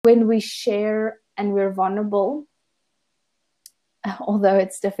when we share and we're vulnerable, although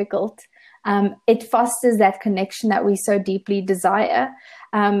it's difficult, it fosters that connection that we so deeply desire.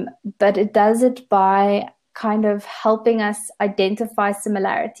 But it does it by kind of helping us identify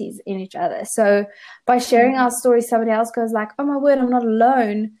similarities in each other. So by sharing our story, somebody else goes like, oh my word, I'm not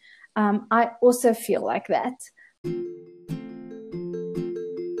alone. I also feel like that.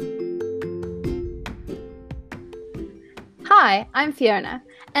 Hi, I'm Fiona,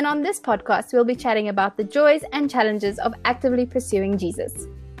 and on this podcast, we'll be chatting about the joys and challenges of actively pursuing Jesus.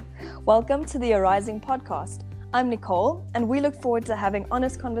 Welcome to the Arising Podcast. I'm Nicole, and we look forward to having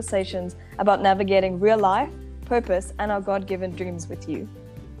honest conversations about navigating real life, purpose, and our God-given dreams with you.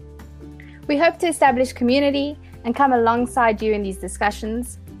 We hope to establish community and come alongside you in these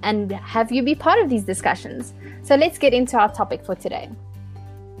discussions and have you be part of these discussions. So let's get into our topic for today.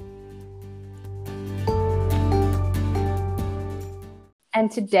 And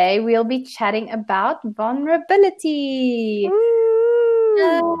today we'll be chatting about vulnerability.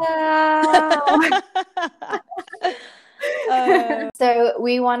 So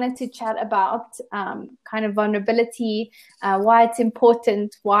we wanted to chat about kind of vulnerability, why it's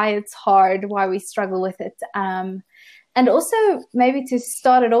important, why it's hard, why we struggle with it. And also maybe to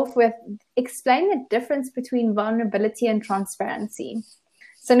start it off with, explain the difference between vulnerability and transparency.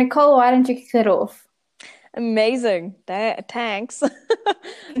 So Nicole, why don't you kick it off? Amazing. Thanks.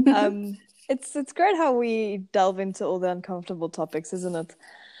 It's great how we delve into all the uncomfortable topics, isn't it?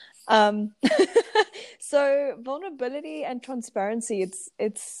 So vulnerability and transparency,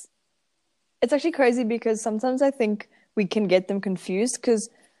 it's actually crazy because sometimes I think we can get them confused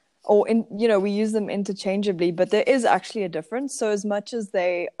we use them interchangeably, but there is actually a difference. So as much as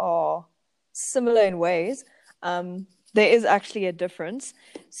they are similar in ways, there is actually a difference.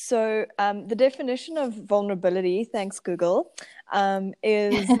 So the definition of vulnerability, thanks Google,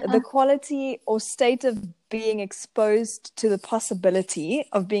 is the quality or state of being exposed to the possibility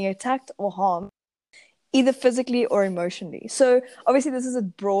of being attacked or harmed, either physically or emotionally. So obviously this is a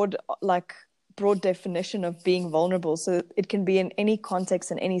broad definition of being vulnerable. So it can be in any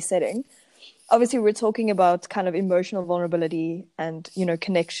context, in any setting. Obviously we're talking about kind of emotional vulnerability and,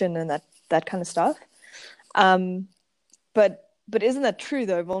 connection and that kind of stuff. But isn't that true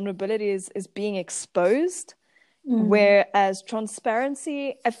though? Vulnerability is being exposed, whereas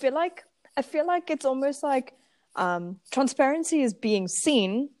transparency, I feel like it's almost like transparency is being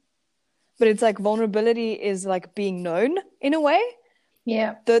seen, but it's like vulnerability is like being known in a way.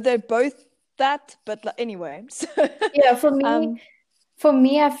 Yeah. Though they're both that, but anyway. So, yeah, for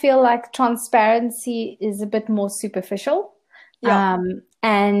me, I feel like transparency is a bit more superficial. Yeah.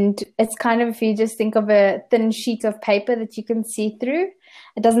 And it's kind of, if you just think of a thin sheet of paper that you can see through,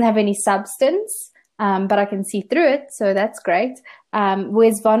 it doesn't have any substance, but I can see through it. So that's great.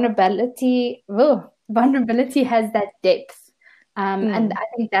 Whereas vulnerability has that depth. And I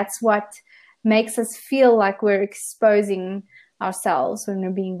think that's what makes us feel like we're exposing ourselves when we're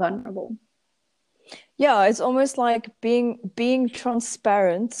being vulnerable. Yeah, it's almost like being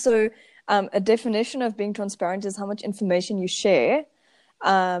transparent. So a definition of being transparent is how much information you share.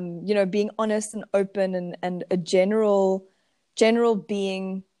 Being honest and open and a general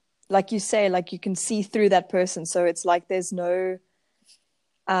being, like you say, like you can see through that person. So it's like there's no,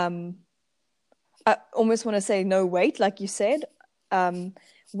 I almost want to say no weight, like you said.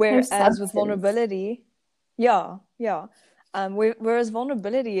 Whereas with vulnerability, yeah. Whereas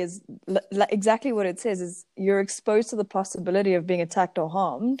vulnerability is exactly what it says, is you're exposed to the possibility of being attacked or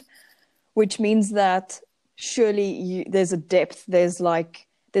harmed, which means that surely there's a depth, there's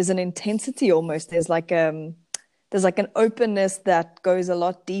an intensity almost, there's like an openness that goes a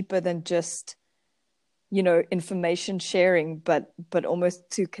lot deeper than just, information sharing, but almost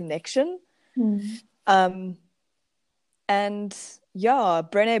to connection. And yeah,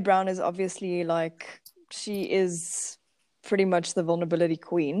 Brené Brown is obviously she is pretty much the vulnerability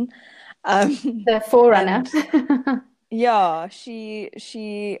queen. The forerunner. Yeah, she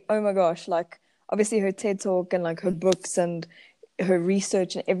oh my gosh, obviously her TED Talk and her books and her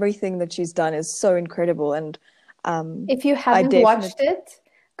research and everything that she's done is so incredible. And if you haven't watched it,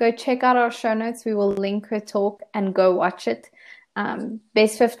 go check out our show notes. We will link her talk and go watch it.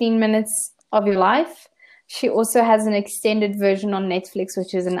 Best 15 minutes of your life. She also has an extended version on Netflix,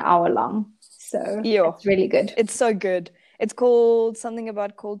 which is an hour long. So it's really good. It's so good. It's called something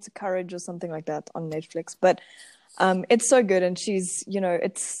about Called to Courage or something like that on Netflix. But it's so good. And she's,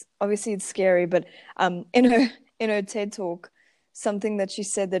 it's obviously it's scary, but in her TED Talk, something that she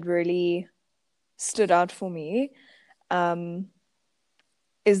said that really stood out for me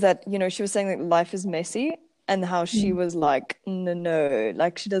is that, she was saying that life is messy and how she Mm. was like, no,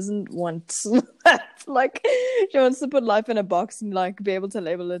 like she doesn't want like she wants to put life in a box and like be able to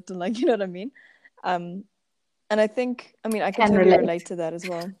label it and like, you know what I mean? Um, and I mean, I can Can totally relate. relate to that as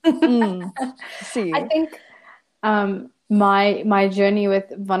well. I See. think my journey with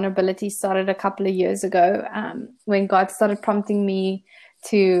vulnerability started a couple of years ago, when God started prompting me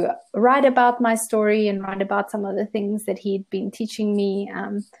to write about my story and write about some of the things that He'd been teaching me.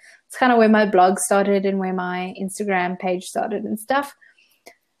 It's kind of where my blog started and where my Instagram page started and stuff.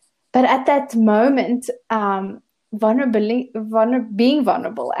 But at that moment, being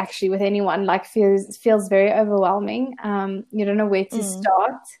vulnerable actually with anyone like feels very overwhelming. You don't know where to Mm,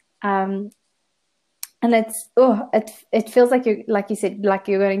 start. Um, and it feels like you said, like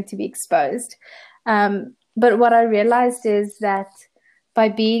you're going to be exposed. But what I realized is that by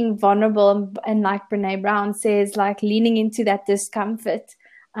being vulnerable, and like Brene Brown says, like leaning into that discomfort,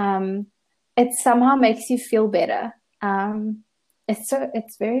 um, it somehow makes you feel better.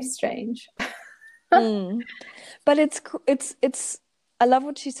 It's very strange. mm. But it's I love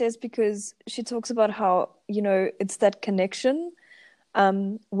what she says because she talks about how, you know, it's that connection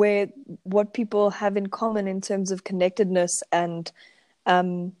where what people have in common in terms of connectedness and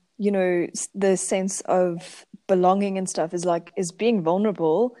you know, the sense of belonging and stuff is being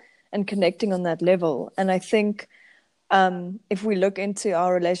vulnerable and connecting on that level. And I think if we look into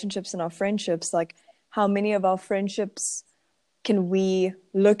our relationships and our friendships, like how many of our friendships can we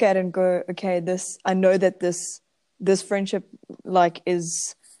look at and go, okay, this I know that this friendship like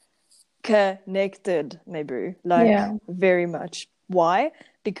is connected, maybe like Yeah. very much. Why?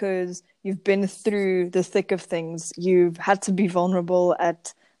 Because you've been through the thick of things. You've had to be vulnerable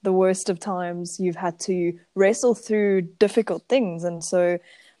at the worst of times. You've had to wrestle through difficult things. And so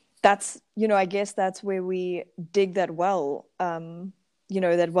that's, you know, I guess that's where we dig that well, you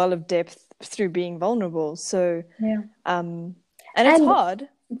know, that well of depth through being vulnerable. So, Yeah. and it's And hard.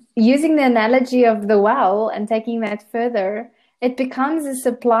 using the analogy of the well and taking that further, it becomes a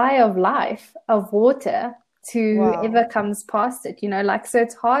supply of life, of water to Wow. whoever comes past it, like, so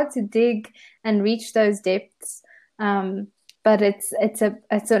it's hard to dig and reach those depths. Um, but it's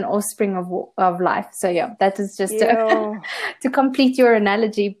an offspring of life. So yeah, that is just Yeah. to complete your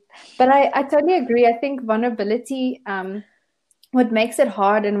analogy. But I totally agree. I think vulnerability, what makes it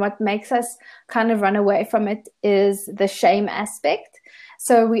hard and what makes us kind of run away from it is the shame aspect.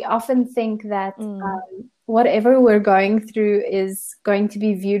 So we often think that Mm, whatever we're going through is going to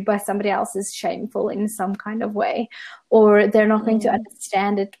be viewed by somebody else as shameful in some kind of way, or they're not going to mm,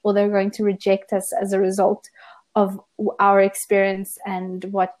 understand it, or they're going to reject us as a result of our experience and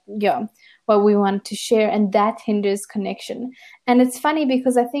what we want to share, and that hinders connection. And it's funny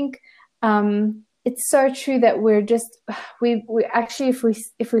because I think it's so true that we're just we actually,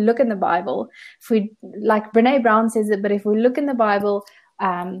 if we look in the Bible, if we, like Brene Brown says it, but if we look in the Bible,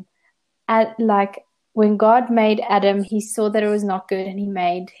 at like when God made Adam, He saw that it was not good, and He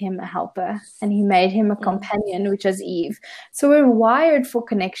made him a helper, and He made him a mm. companion, which is Eve. So we're wired for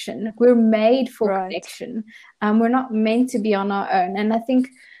connection. We're made for Right. connection. We're not meant to be on our own. And I think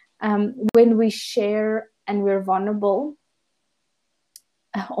when we share and we're vulnerable,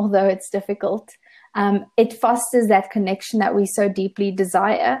 although it's difficult, it fosters that connection that we so deeply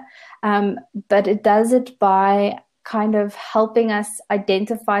desire. But it does it by kind of helping us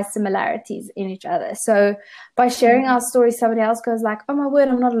identify similarities in each other. So by sharing Mm, our story, somebody else goes like, oh my word,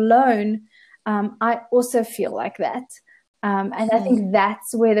 I'm not alone. I also feel like that. And I mm. think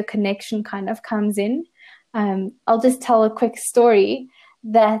that's where the connection kind of comes in. I'll just tell a quick story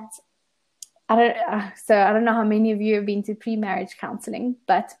that I don't know how many of you have been to pre-marriage counseling,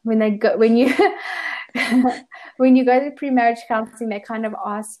 but when you when you go to pre-marriage counseling, they kind of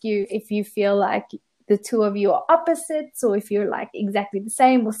ask you if you feel like the two of you are opposites, or if you're like exactly the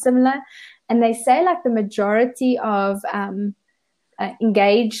same or similar. And they say like the majority of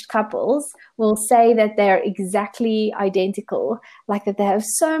engaged couples will say that they're exactly identical, like that they have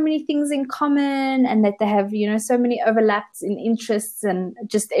so many things in common, and that they have, so many overlaps in interests and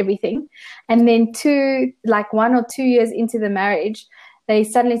just everything. And then 1 or 2 years into the marriage, they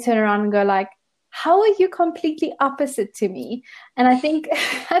suddenly turn around and go like, how are you completely opposite to me? And I think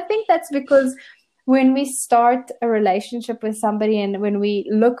I think that's because when we start a relationship with somebody, and when we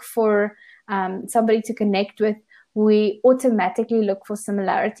look for somebody to connect with, we automatically look for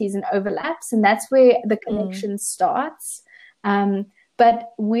similarities and overlaps, and that's where the Mm. connection starts.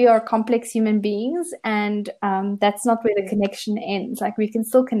 But we are complex human beings, and that's not where the connection ends. Like, we can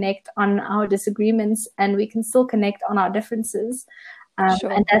still connect on our disagreements, and we can still connect on our differences, and Sure,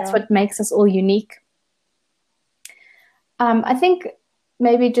 that's yeah. what makes us all unique. I think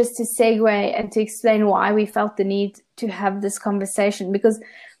maybe just to segue and to explain why we felt the need to have this conversation, because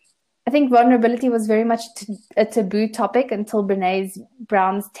I think vulnerability was very much a taboo topic until Brene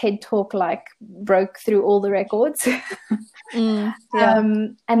Brown's TED Talk like broke through all the records. Yeah.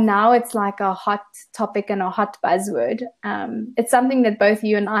 And now it's like a hot topic and a hot buzzword. It's something that both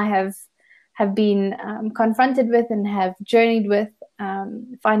you and I have been confronted with and have journeyed with,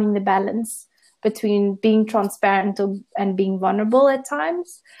 finding the balance between being transparent and being vulnerable at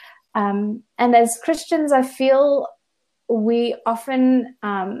times. And as Christians, I feel we often,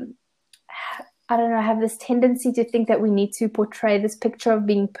 I don't know, have this tendency to think that we need to portray this picture of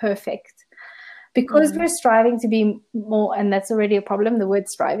being perfect because we're striving to be more, and that's already a problem, the word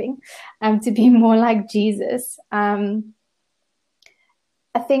striving, to be more like Jesus. I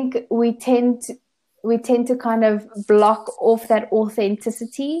think we tend to kind of block off that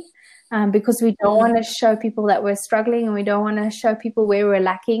authenticity because we don't want to show people that we're struggling, and we don't want to show people where we're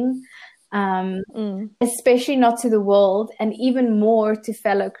lacking, especially not to the world, and even more to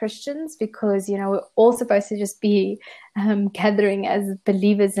fellow Christians, because, you know, we're all supposed to just be gathering as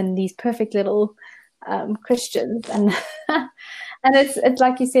believers in these perfect little Christians. And and it's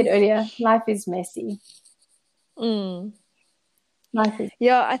like you said earlier, life is messy. Life is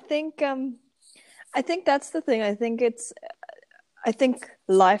Yeah, I think that's the thing. I think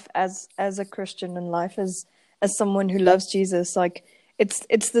life as a Christian and life as someone who loves Jesus, like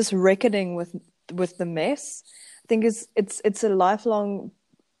it's this reckoning with the mess. I think it's a lifelong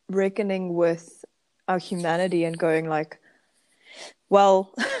reckoning with our humanity and going like,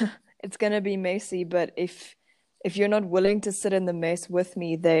 well, it's gonna be messy, but if you're not willing to sit in the mess with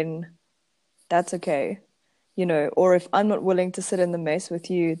me, then that's okay. You know, or if I'm not willing to sit in the mess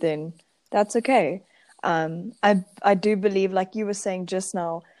with you, then that's okay. I do believe, like you were saying just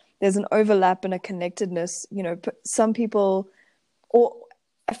now, there's an overlap and a connectedness. You know, some people, or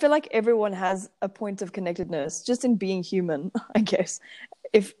I feel like everyone has a point of connectedness just in being human, I guess.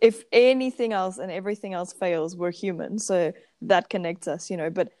 If anything else and everything else fails, we're human, so that connects us, you know.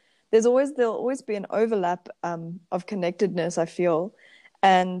 But there'll always be an overlap of connectedness, I feel,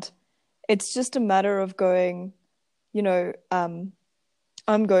 and it's just a matter of going, you know,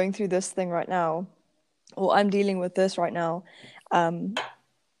 I'm going through this thing right now, or I'm dealing with this right now.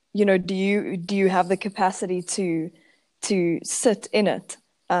 You know, do you have the capacity to sit in it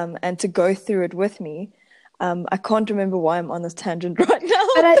and to go through it with me? I can't remember why I'm on this tangent right now.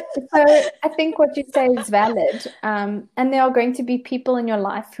 so I think what you say is valid. And there are going to be people in your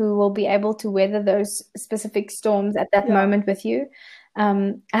life who will be able to weather those specific storms at that moment with you.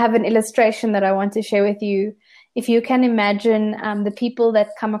 I have an illustration that I want to share with you. If you can imagine the people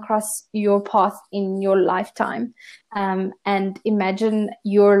that come across your path in your lifetime, and imagine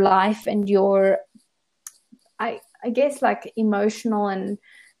your life and your, I guess, like emotional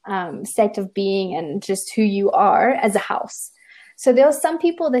and state of being and just who you are as a house. So there are some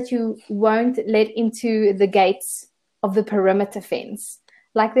people that you won't let into the gates of the perimeter fence.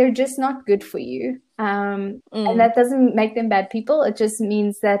 Like, they're just not good for you. And that doesn't make them bad people. It just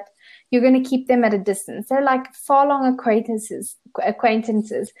means that you're going to keep them at a distance. They're like far long acquaintances.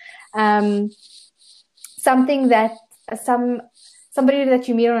 Something that somebody that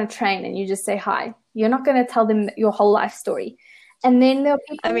you meet on a train and you just say hi. You're not going to tell them your whole life story. And then there are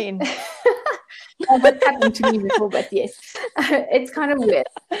people. I mean, that's happened to me before, but yes, it's kind of weird.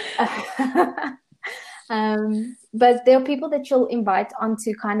 But there are people that you'll invite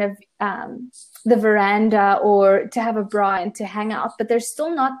onto kind of the veranda or to have a bra and to hang out, but they're still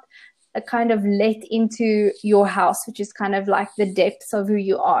not a kind of let into your house, which is kind of like the depths of who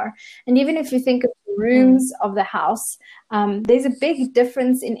you are. And even if you think of the rooms of the house, there's a big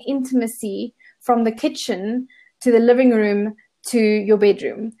difference in intimacy from the kitchen to the living room to your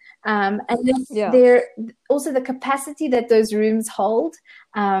bedroom. And there also the capacity that those rooms hold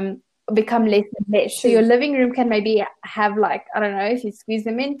become less and less. So your living room can maybe have, like, I don't know, if you squeeze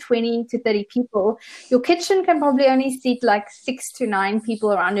them in, 20 to 30 people. Your kitchen can probably only seat like 6 to 9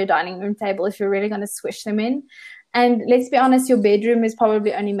 people around your dining room table if you're really going to squish them in. And let's be honest, your bedroom is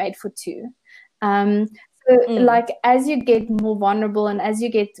probably only made for 2. Like, as you get more vulnerable and as you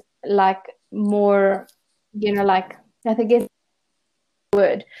get like more, you know, like, I think it's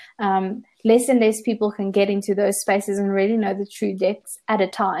word, less and less people can get into those spaces and really know the true depths at a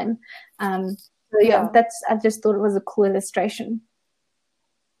time. That's, I just thought it was a cool illustration.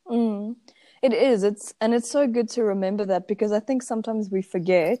 It is. It's so good to remember that, because I think sometimes we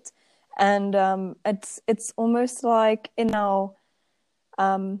forget, and it's almost like in our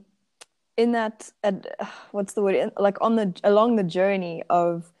in that what's the word, like along the journey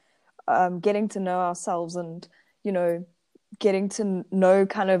of getting to know ourselves and, you know, getting to know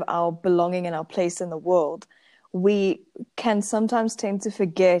kind of our belonging and our place in the world, we can sometimes tend to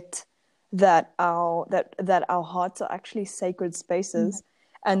forget that our hearts are actually sacred spaces,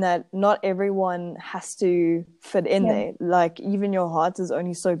 and that not everyone has to fit in there. Like, even your heart is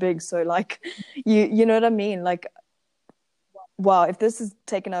only so big. So like, you know what I mean? Like, wow, if this is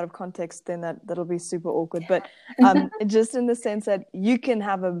taken out of context, then that'll be super awkward. But just in the sense that you can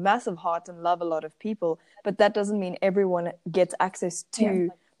have a massive heart and love a lot of people, but that doesn't mean everyone gets access to,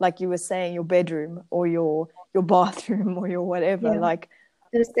 like you were saying, your bedroom or your bathroom or your whatever. Like,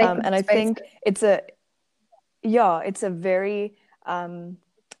 and I think it's a very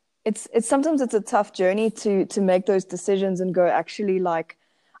it's sometimes it's a tough journey to make those decisions and go, actually, like,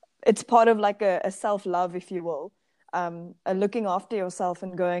 it's part of like a self-love, if you will. Looking after yourself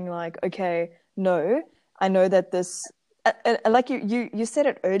and going like, okay, no, I know that this, like you said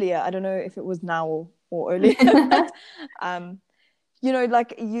it earlier. I don't know if it was now or earlier, but, like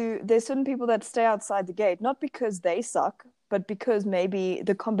there's certain people that stay outside the gate, not because they suck, but because maybe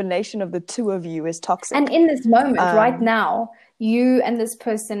the combination of the two of you is toxic. And in this moment, right now, you and this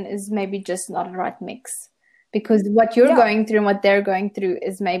person is maybe just not a right mix, because what you're going through and what they're going through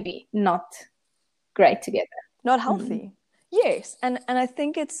is maybe not great together. Not healthy. Yes. And I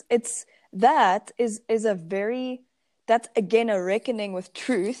think it's that is a very, that's again a reckoning with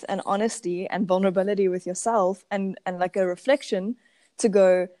truth and honesty and vulnerability with yourself, and like a reflection to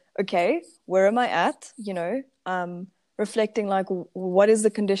go, okay, where am I at? Reflecting like, what is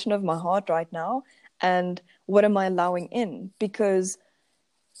the condition of my heart right now, and what am I allowing in? Because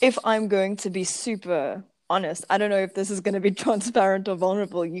if I'm going to be super honest, I don't know if this is going to be transparent or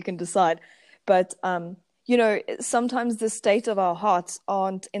vulnerable, you can decide, but sometimes the state of our hearts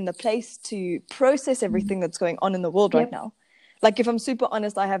aren't in the place to process everything that's going on in the world right now. Like, if I'm super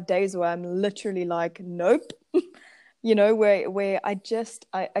honest, I have days where I'm literally like, nope, where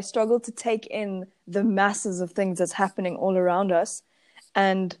I struggle to take in the masses of things that's happening all around us.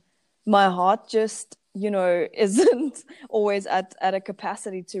 And my heart just, isn't always at a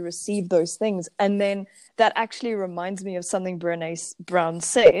capacity to receive those things. And then that actually reminds me of something Brené Brown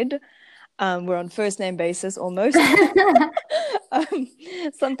said. We're on first name basis almost.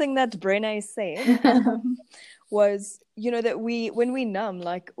 Something that Brené said was, that when we numb,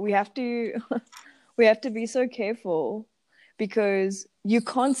 like, we have to be so careful, because you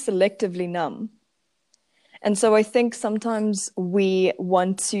can't selectively numb. And so I think sometimes we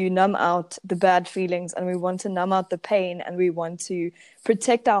want to numb out the bad feelings, and we want to numb out the pain, and we want to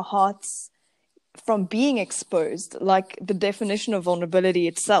protect our hearts from being exposed, like the definition of vulnerability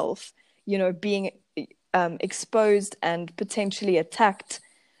itself, being exposed and potentially attacked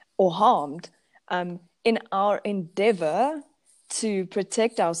or harmed. In our endeavor to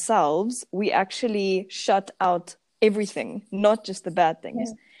protect ourselves, we actually shut out everything, not just the bad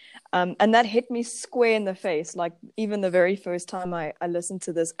things. And that hit me square in the face, like even the very first time I listened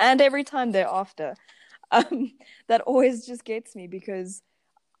to this, and every time thereafter. That always just gets me, because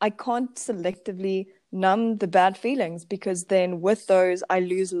I can't selectively numb the bad feelings, because then with those, I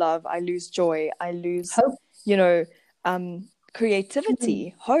lose love, I lose joy, I lose hope,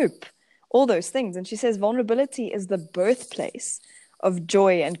 creativity, hope, all those things. And she says vulnerability is the birthplace of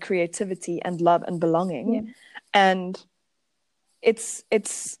joy and creativity and love and belonging. And it's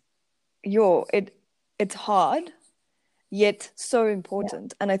hard, yet so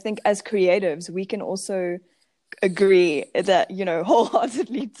important. And I think as creatives, we can also agree that,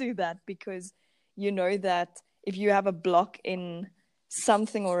 wholeheartedly to that, because that if you have a block in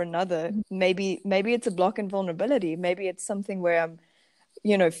something or another, maybe it's a block in vulnerability, maybe it's something where I'm,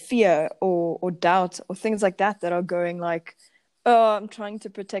 fear or doubt or things like that are going like, oh, I'm trying to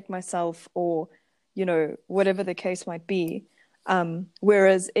protect myself, or whatever the case might be.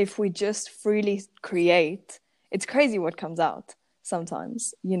 Whereas if we just freely create, it's crazy what comes out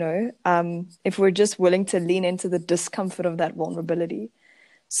sometimes, if we're just willing to lean into the discomfort of that vulnerability.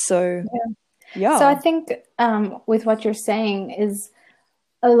 So So I think with what you're saying is,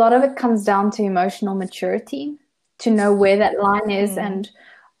 a lot of it comes down to emotional maturity, to know where that line is, and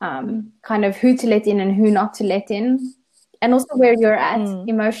kind of who to let in and who not to let in, and also where you're at.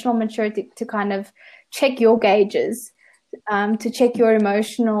 Emotional maturity to kind of check your gauges, to check your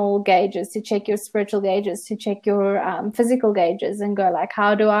emotional gauges, to check your spiritual gauges, to check your physical gauges, and go like,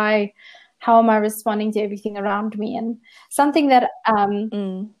 how am I responding to everything around me? And something that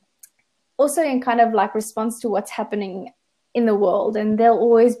also in kind of like response to what's happening in the world, and there'll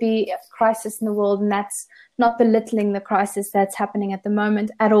always be a crisis in the world, and that's not belittling the crisis that's happening at the moment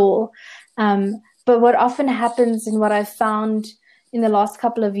at all. But what often happens, and what I've found in the last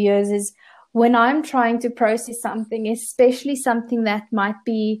couple of years, is when I'm trying to process something, especially something that might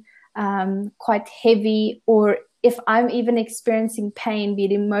be quite heavy, or if I'm even experiencing pain, be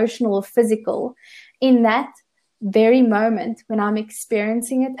it emotional or physical, in that very moment when I'm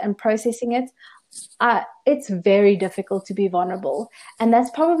experiencing it and processing it, it's very difficult to be vulnerable. And that's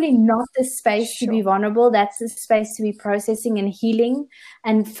probably not the space to be vulnerable. That's the space to be processing and healing.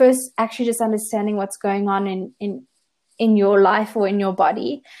 And first, actually just understanding what's going on in your life or in your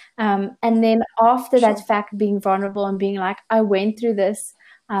body. And then after that fact, being vulnerable and being like, I went through this,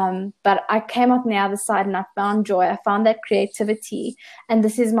 but I came out on the other side and I found joy. I found that creativity. And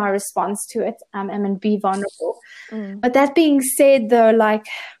this is my response to it. And be vulnerable. But that being said, though, like,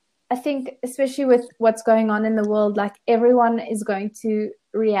 I think especially with what's going on in the world, like everyone is going to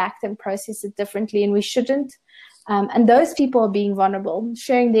react and process it differently, and we shouldn't. And those people are being vulnerable,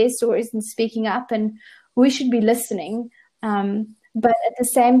 sharing their stories and speaking up, and we should be listening. But at the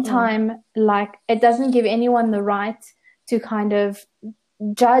same time, like, it doesn't give anyone the right to kind of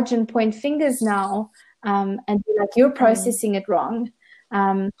judge and point fingers now, and be like, you're processing it wrong.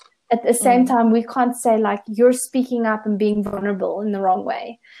 At the same time, we can't say like, you're speaking up and being vulnerable in the wrong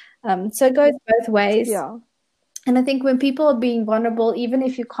way. So it goes both ways. Yeah. And I think when people are being vulnerable, even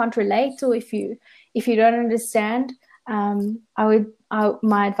if you can't relate or if you don't understand,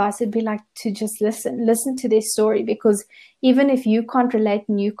 my advice would be like to just listen to their story, because even if you can't relate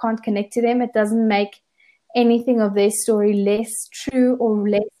and you can't connect to them, it doesn't make anything of their story less true or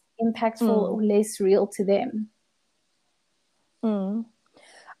less impactful or less real to them.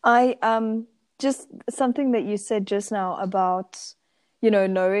 I just something that you said just now about,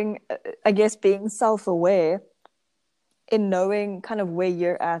 knowing, I guess, being self-aware in knowing kind of where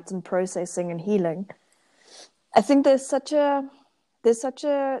you're at and processing and healing. I think there's such a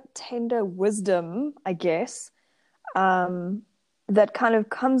tender wisdom, I guess, that kind of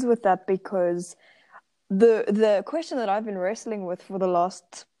comes with that, because the question that I've been wrestling with for the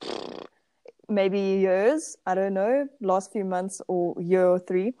last maybe years, I don't know, last few months or year or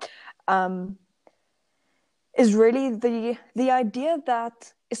three, is really the idea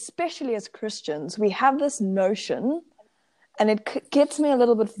that, especially as Christians, we have this notion, and it gets me a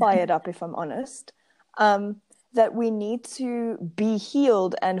little bit fired up, if I'm honest, that we need to be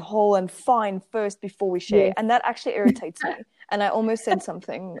healed and whole and fine first before we share. Yes. And that actually irritates me. And I almost said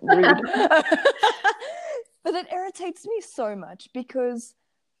something rude. But it irritates me so much, because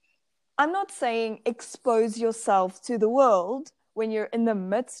I'm not saying expose yourself to the world when you're in the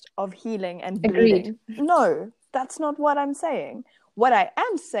midst of healing and bleeding. Agreed. No, that's not what I'm saying. What I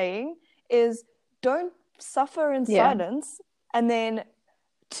am saying is, don't suffer in silence and then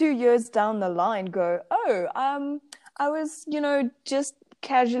 2 years down the line go, I was, just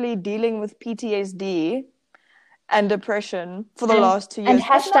casually dealing with PTSD and depression for the last 2 years. And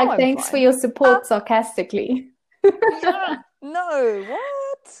hashtag thanks for your support, sarcastically. No,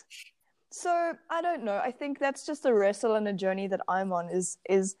 what? So I don't know. I think that's just a wrestle and a journey that I'm on, is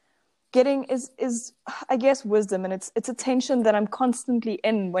getting I guess wisdom, and it's a tension that I'm constantly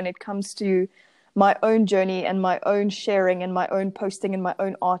in when it comes to my own journey and my own sharing and my own posting and my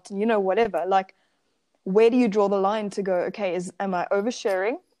own art and whatever. Like, where do you draw the line to go, okay, am I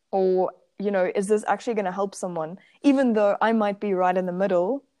oversharing, or is this actually going to help someone? Even though I might be right in the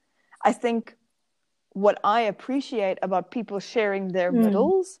middle, I think what I appreciate about people sharing their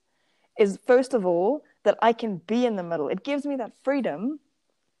middles is, first of all, that I can be in the middle. It gives me that freedom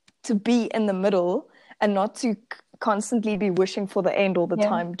to be in the middle and not to constantly be wishing for the end all the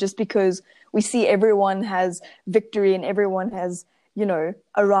time, just because we see everyone has victory and everyone has,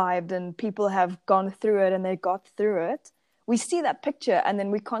 arrived and people have gone through it and they got through it. We see that picture and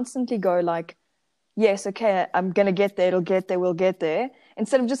then we constantly go like, yes, okay, I'm going to get there. It'll get there. We'll get there.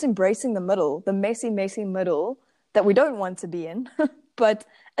 Instead of just embracing the middle, the messy, messy middle that we don't want to be in. But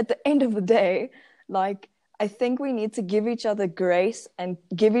at the end of the day, like, I think we need to give each other grace and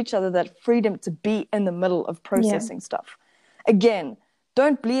give each other that freedom to be in the middle of processing stuff. Again,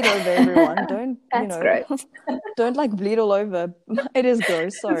 don't bleed over everyone. Don't, gross. Don't like bleed all over. It is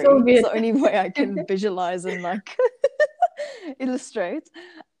gross. Sorry. It's the only way I can visualize and like illustrate.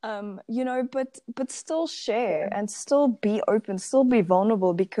 But still share and still be open, still be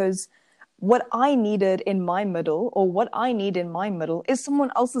vulnerable, because what I needed in my middle, or what I need in my middle, is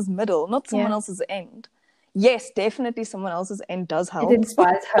someone else's middle, not someone else's end. Yes, definitely someone else's end does help. It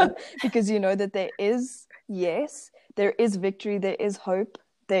inspires hope. Because that there is victory, there is hope,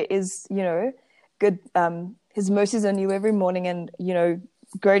 there is, good, his mercies are new every morning, and,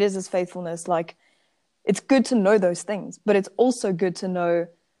 great is his faithfulness. Like, it's good to know those things, but it's also good to know,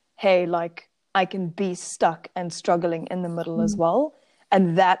 hey, like, I can be stuck and struggling in the middle as well.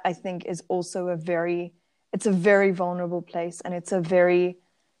 And that, I think, is also it's a very vulnerable place, and it's a very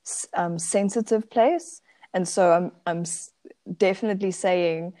sensitive place. And so I'm definitely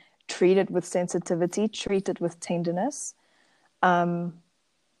saying, treat it with sensitivity, treat it with tenderness.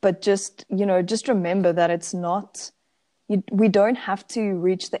 But just remember that it's not, we don't have to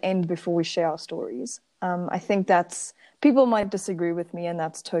reach the end before we share our stories. I think people might disagree with me, and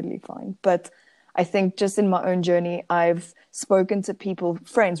that's totally fine. But I think just in my own journey, I've spoken to people,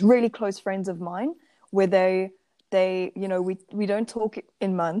 friends, really close friends of mine, where they we don't talk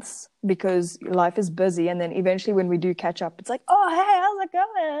in months because life is busy. And then eventually when we do catch up, it's like, oh, hey, how's it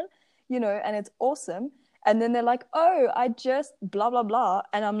going? And it's awesome. And then they're like, oh, I just blah, blah, blah.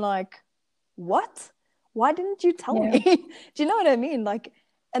 And I'm like, what? Why didn't you tell me? Do you know what I mean? Like,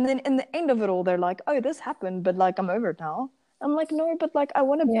 and then in the end of it all, they're like, oh, this happened, but like, I'm over it now. I'm like, no, but like, I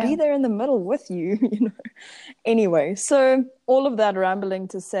want to be there in the middle with you, Anyway, so all of that rambling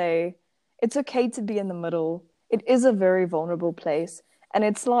to say, it's okay to be in the middle. It is a very vulnerable place. And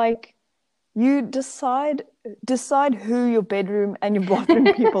it's like, you decide who your bedroom and your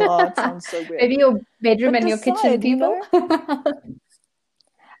bathroom people are. It sounds so weird. Maybe your bedroom and your kitchen people.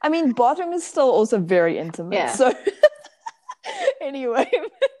 I mean, bathroom is still also very intimate. Yeah. So anyway,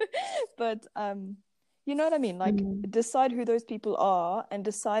 but you know what I mean? Like, decide who those people are, and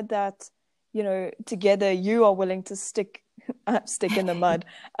decide that, together you are willing to stick in the mud,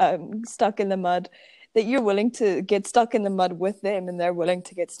 stuck in the mud, that you're willing to get stuck in the mud with them, and they're willing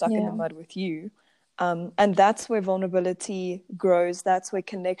to get stuck in the mud with you. And that's where vulnerability grows. That's where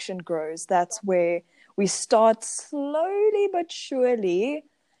connection grows. That's where we start slowly but surely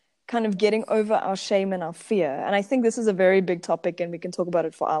kind of getting over our shame and our fear. And I think this is a very big topic, and we can talk about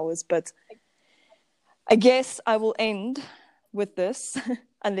it for hours, but I guess I will end with this,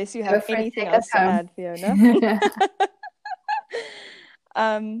 unless you have anything else to add, Fiona.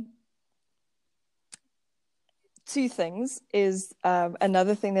 Two things is,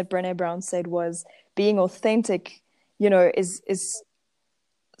 another thing that Brené Brown said was being authentic, is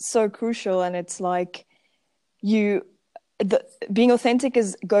so crucial. And it's like being authentic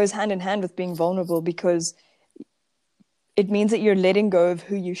goes hand in hand with being vulnerable, because it means that you're letting go of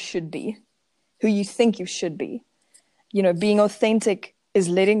who you should be, who you think you should be. Being authentic is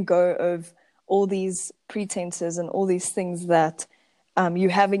letting go of all these pretenses and all these things that you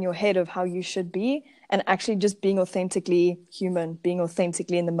have in your head of how you should be, and actually just being authentically human, being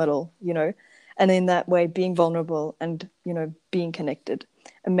authentically in the middle, and in that way being vulnerable and, being connected.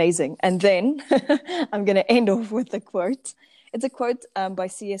 Amazing. And then I'm going to end off with a quote. It's a quote by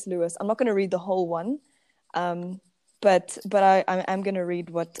C.S. Lewis. I'm not going to read the whole one, but I'm going to read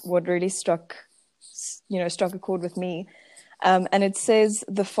what really struck a chord with me. And it says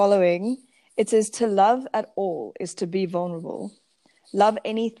the following. It says, to love at all is to be vulnerable. Love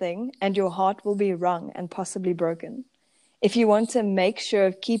anything and your heart will be wrung and possibly broken. If you want to make sure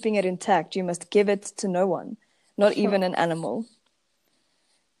of keeping it intact, you must give it to no one, not even an animal.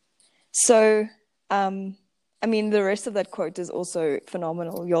 So, I mean, the rest of that quote is also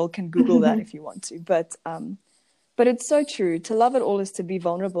phenomenal. Y'all can Google that if you want to. But it's so true. To love at all is to be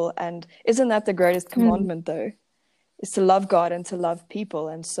vulnerable. And isn't that the greatest commandment, though? Is to love God and to love people.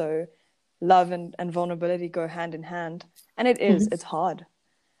 And so love and vulnerability go hand in hand. And it's hard.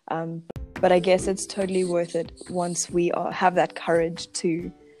 But I guess it's totally worth it once we have that courage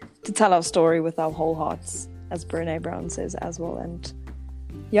to tell our story with our whole hearts, as Brené Brown says as well. And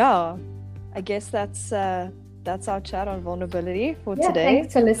yeah, I guess that's our chat on vulnerability for today.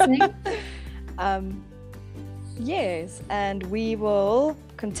 Thanks for listening. Yes, and we will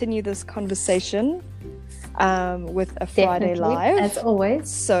continue this conversation with a Friday Live, as always.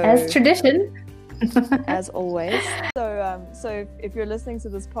 So, as tradition. As always. So if you're listening to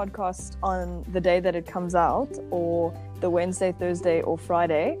this podcast on the day that it comes out, or the Wednesday, Thursday, or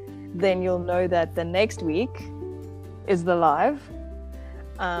Friday, then you'll know that the next week is the live.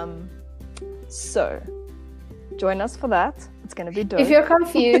 So join us for that. It's going to be dope. If you're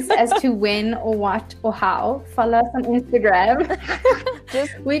confused as to when or what or how, follow us on Instagram.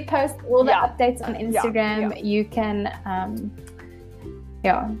 We post all the updates on Instagram. You can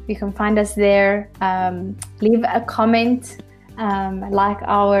you can find us there. Leave a comment, like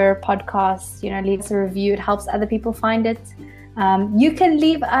our podcast, leave us a review. It helps other people find it. You can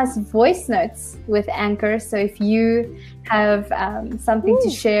leave us voice notes with Anchor. So if you have something to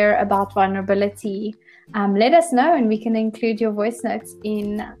share about vulnerability, let us know, and we can include your voice notes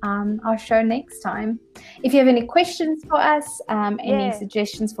in our show next time. If you have any questions for us, any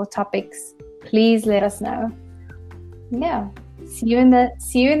suggestions for topics, please let us know. See you in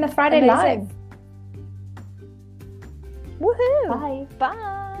the Friday Live. Woohoo! Bye.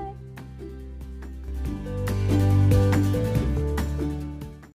 Bye.